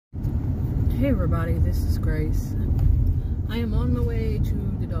Hey everybody, this is Grace. I am on my way to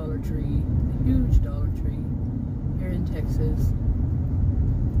the Dollar Tree, the huge Dollar Tree here in Texas,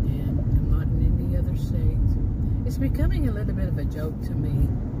 and I'm not in any other states. It's becoming a little bit of a joke to me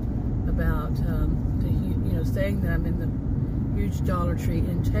about saying that I'm in the huge Dollar Tree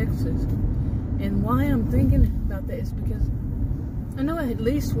in Texas, and why I'm thinking about that is because I know at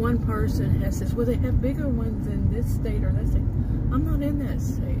least one person has said, well, they have bigger ones in this state or that state. I'm not in that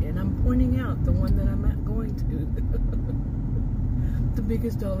state, and I'm pointing out the one that I'm going to. The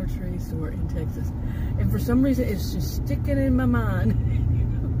biggest Dollar Tree store in Texas. And for some reason, it's just sticking in my mind.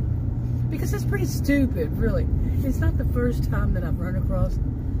 Because it's pretty stupid, really. It's not the first time that I've run across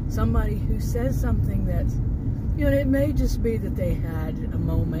somebody who says something that's, it may just be that they had a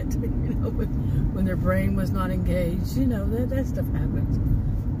moment, when their brain was not engaged. That stuff happens.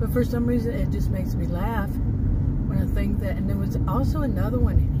 But for some reason, it just makes me laugh when I think that. And there was also another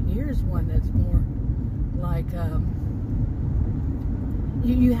one. Here's one that's more like,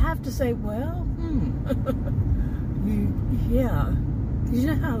 you have to say, well, yeah. You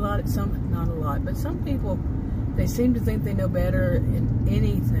know how not a lot, but some people, they seem to think they know better in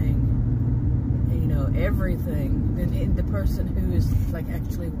anything, everything, than in the person who is like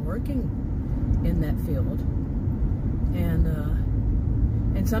actually working in that field.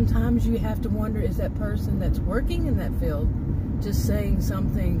 And sometimes you have to wonder, is that person that's working in that field just saying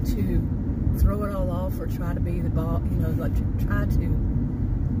something to throw it all off or try to be the boss, like try to,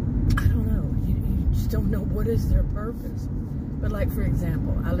 I don't know, you just don't know what is their purpose. But like, for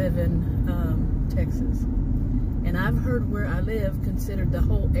example, I live in Texas, and I've heard where I live considered, the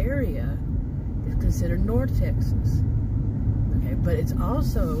whole area is considered North Texas. Okay, but it's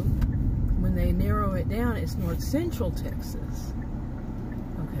also, when they narrow it down, it's North Central Texas.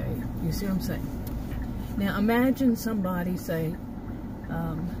 Okay, you see what I'm saying? Now imagine somebody say,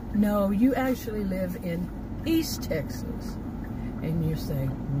 no, you actually live in East Texas. And you're saying,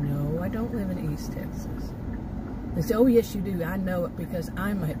 no, I don't live in East Texas. They say, oh yes you do, I know it because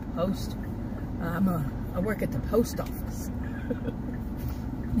I'm a post, I work at the post office.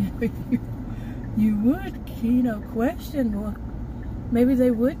 You would, question, well, maybe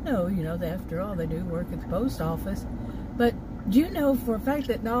they would know, that after all they do work at the post office. But do you know for a fact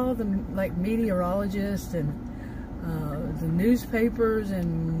that all the meteorologists and the newspapers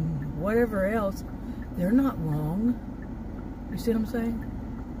and whatever else, they're not wrong? You see what I'm saying?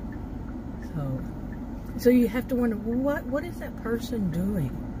 So you have to wonder, what is that person doing?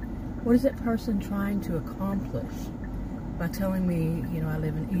 What is that person trying to accomplish by telling me, I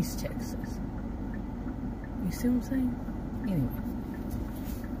live in East Texas? You see what I'm saying?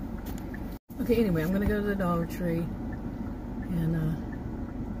 Anyway, I'm going to go to the Dollar Tree and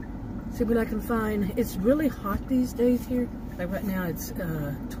see what I can find. It's really hot these days here. Like right now it's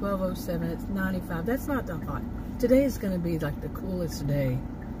 12:07, it's 95. That's not that hot. Today is going to be like the coolest day.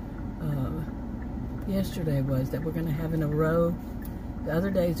 Yesterday was that we're going to have in a row. The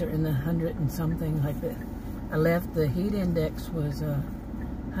other days are in the 100 and something like that. I left, the heat index was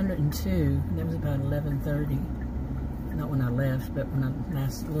 102, and that was about 11:30. Not when I left, but when I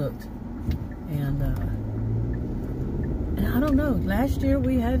last looked. And I don't know, last year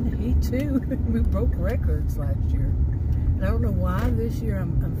we had heat too. We broke records last year. And I don't know why this year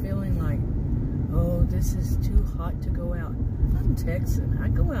I'm feeling like, oh, this is too hot to go out. I'm Texan. I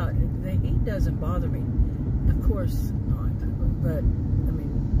go out, the heat doesn't bother me. Of course not. But,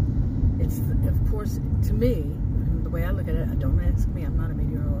 it's, of course, to me, the way I look at it, don't ask me, I'm not a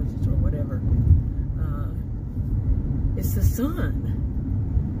meteorologist or whatever. It's the sun.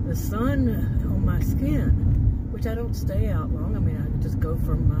 The sun on my skin, which I don't stay out long. I just go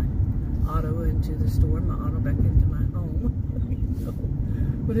from my auto into the store, my auto back into my home.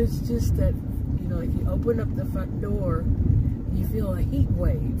 But it's just that, if you open up the front door, you feel a heat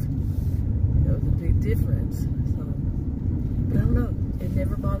wave. The big difference. So, but I don't know. It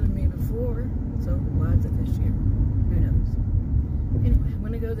never bothered me before. So why is it this year? Who knows? Anyway, I'm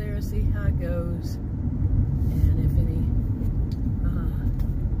going to go there and see how it goes. And if any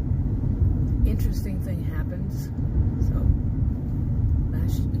interesting thing happens. So,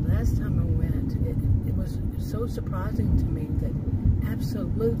 last time I went, it was so surprising to me that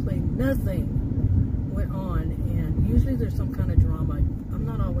absolutely nothing went on, and usually there's some kind of drama. I'm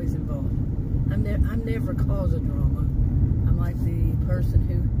not always involved. I never cause a drama. I'm like the person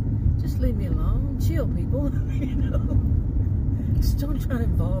who, just leave me alone, chill people, Just don't try to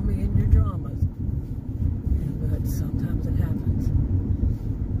involve me in your dramas. But sometimes it happens.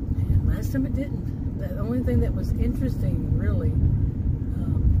 And last time it didn't. The only thing that was interesting, really,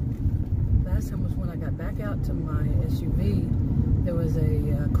 last time was when I got back out to my SUV, there was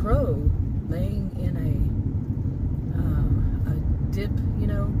a crow laying in a dip, you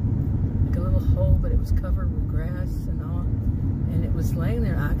know, like a little hole, but it was covered with grass and all, and it was laying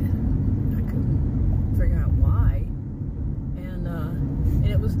there. I couldn't figure out why, and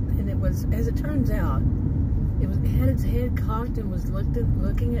it was, as it turns out, it had its head cocked and was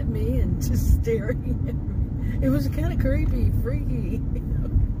looking at me and just staring at me. It was kind of creepy, freaky, you know?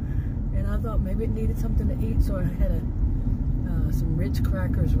 And I thought maybe it needed something to eat, so I had some Ritz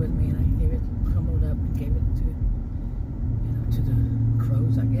crackers with me, and I gave it, crumbled up, and gave it to, you know, to the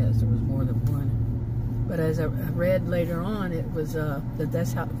crows. I guess there was more than one. But as I read later on, it was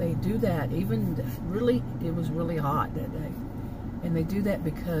that's how they do that. Even really, it was really hot that day, and they do that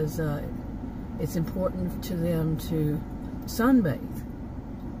because it's important to them to sunbathe,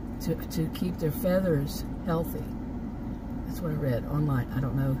 to keep their feathers healthy. That's what I read online. I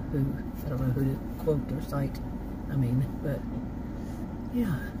don't know who to quote or cite. I mean, but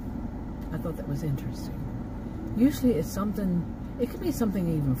yeah, I thought that was interesting. Usually it's something, it could be something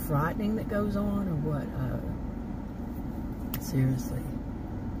even frightening that goes on, or what. Seriously.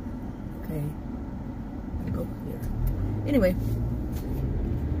 Okay, I'll go here. Anyway,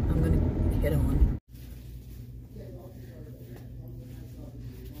 I'm gonna head on.